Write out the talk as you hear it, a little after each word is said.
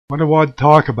What I wanted to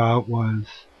talk about was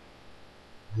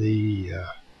the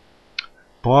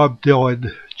Bob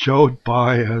Dylan, Joan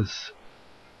Baez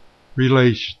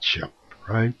relationship,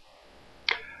 right?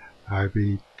 I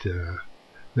mean, there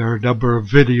are a number of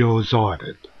videos on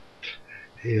it.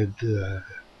 And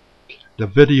the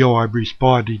video I'm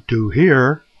responding to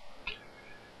here,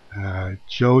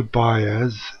 Joan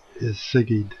Baez is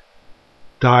singing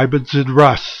Diamonds and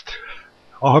Rust,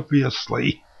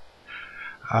 obviously,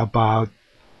 about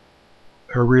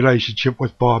her relationship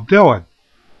with Bob Dylan.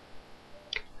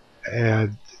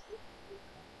 And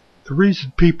the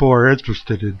reason people are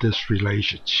interested in this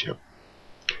relationship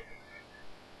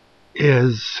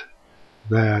is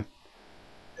that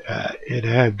it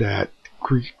had that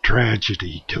Greek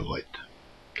tragedy to it.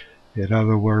 In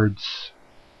other words,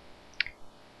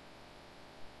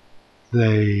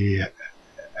 they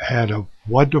had a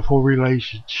wonderful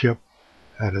relationship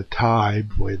at a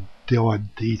time when Dylan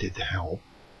needed help.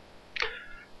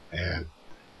 And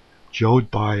Joan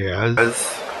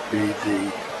Baez,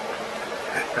 being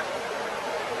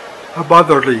a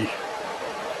motherly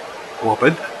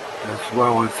woman, as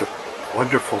well as a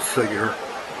wonderful singer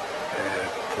and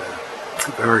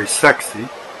very sexy,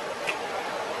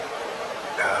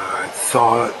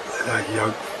 fell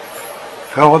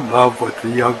in love with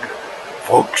the young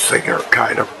folk singer,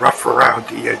 kind of rough around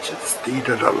the edges,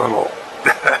 needed a little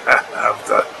of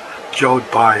the Joan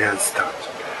Baez touch.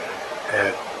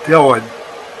 And Dylan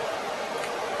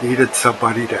needed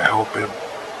somebody to help him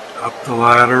up the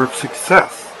ladder of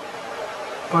success.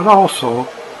 But also,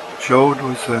 Joan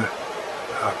was a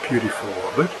beautiful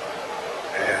woman,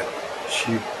 and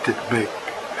she didn't make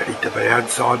any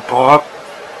demands on Bob,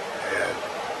 and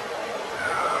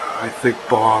I think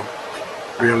Bob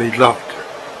really loved her.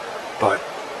 But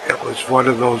it was one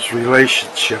of those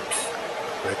relationships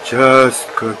that just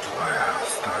couldn't last.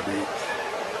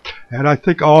 And I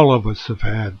think all of us have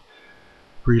had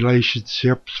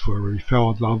relationships where we fell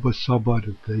in love with someone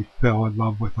and they fell in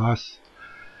love with us,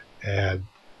 and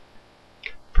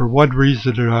for one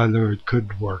reason or another it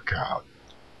couldn't work out.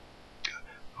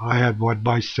 I had one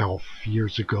myself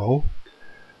years ago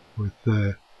with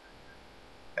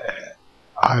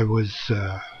I was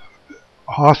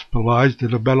hospitalized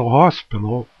in a mental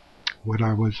hospital when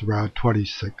I was around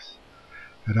 26,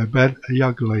 and I met a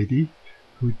young lady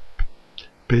who'd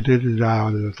been in and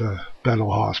out of the mental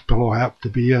hospital, happened to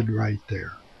be in right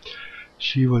there.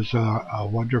 She was a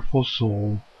wonderful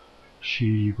soul.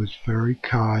 She was very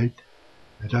kind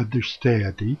and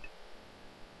understanding,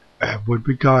 and when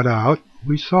we got out,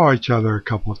 we saw each other a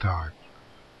couple of times.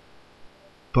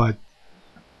 But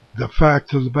the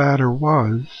fact of the matter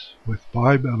was, with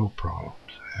my mental problems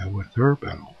and with her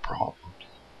mental problems,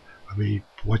 I mean,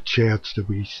 what chance did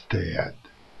we stand?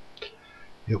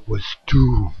 It was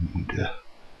doomed.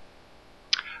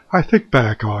 I think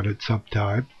back on it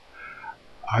sometimes.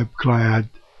 I'm glad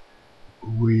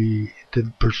we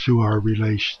didn't pursue our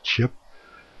relationship,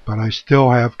 but I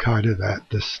still have kind of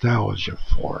that nostalgia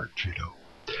for it, you know.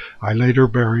 I later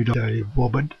married a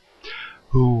woman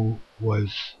who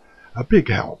was a big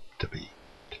help to me,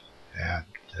 and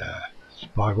it's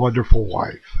my wonderful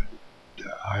wife.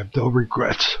 I have no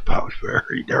regrets about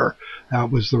marrying her.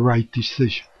 That was the right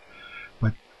decision.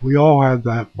 But we all have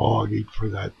that longing for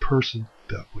that person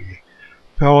that we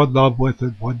fell in love with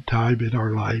at one time in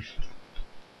our life,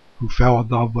 who fell in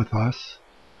love with us,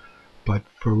 but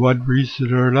for one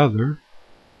reason or another,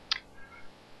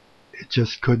 it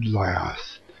just couldn't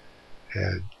last.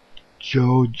 And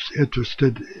Joan's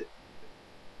interested,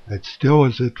 and still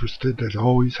is interested, and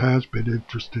always has been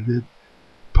interested in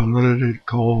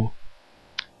political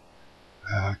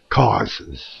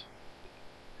causes.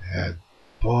 And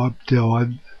Bob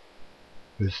Dylan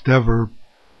has never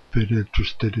been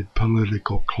interested in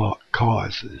political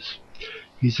causes.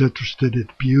 He's interested in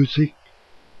music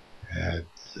and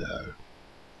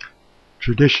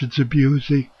traditions of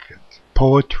music and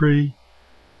poetry,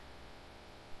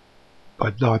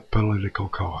 but not political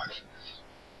causes.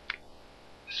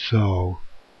 So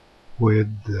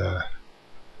when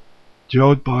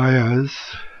Joan Baez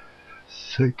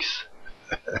sings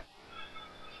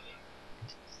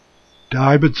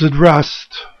Diamonds and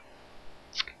Rust,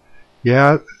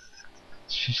 yeah,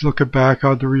 she's looking back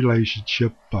on the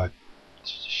relationship, but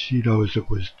she knows it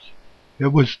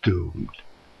was doomed.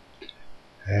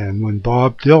 And when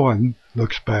Bob Dylan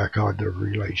looks back on the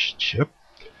relationship,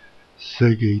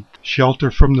 singing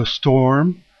Shelter from the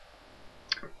Storm,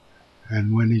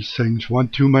 and when he sings One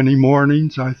Too Many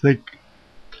Mornings, I think,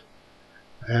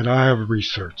 and I haven't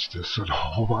researched this at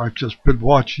all, I've just been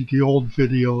watching the old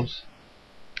videos.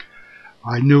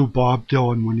 I knew Bob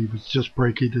Dylan when he was just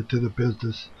breaking into the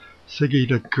business,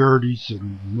 singing at Gertie's,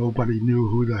 and nobody knew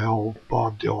who the hell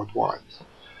Bob Dylan was.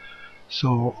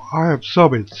 So I have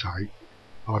some insight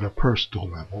on a personal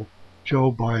level.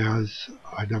 Joe Baez,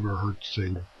 I never heard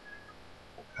sing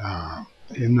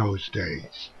in those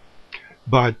days.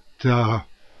 But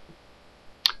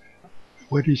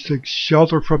when he sings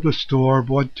Shelter from the Storm,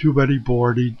 One Too Many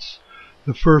Mornings,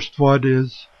 the first one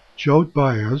is Joe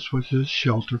Baez was his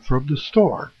shelter from the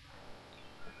storm.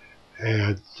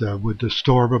 And when the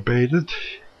storm abated,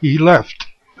 he left.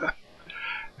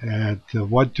 And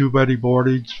One Too Many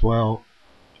Mornings, well,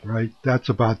 right, that's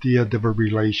about the end of a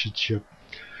relationship.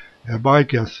 And my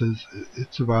guess is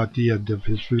it's about the end of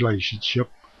his relationship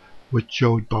with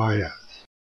Joe Baez.